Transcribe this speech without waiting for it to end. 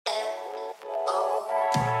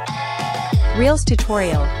Reels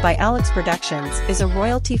Tutorial by Alex Productions is a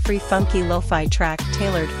royalty-free funky lo-fi track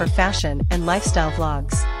tailored for fashion and lifestyle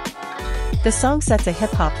vlogs. The song sets a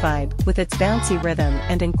hip-hop vibe with its bouncy rhythm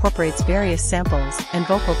and incorporates various samples and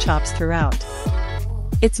vocal chops throughout.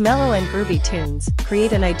 Its mellow and groovy tunes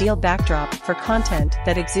create an ideal backdrop for content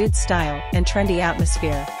that exudes style and trendy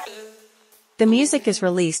atmosphere. The music is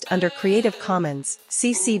released under Creative Commons,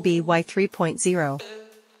 CC BY 3.0.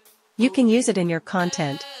 You can use it in your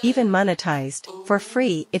content, even monetized, for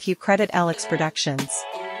free if you credit Alex Productions.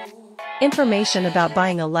 Information about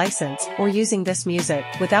buying a license or using this music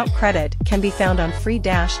without credit can be found on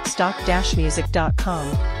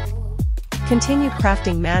free-stock-music.com. Continue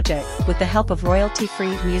crafting magic with the help of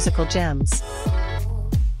royalty-free musical gems.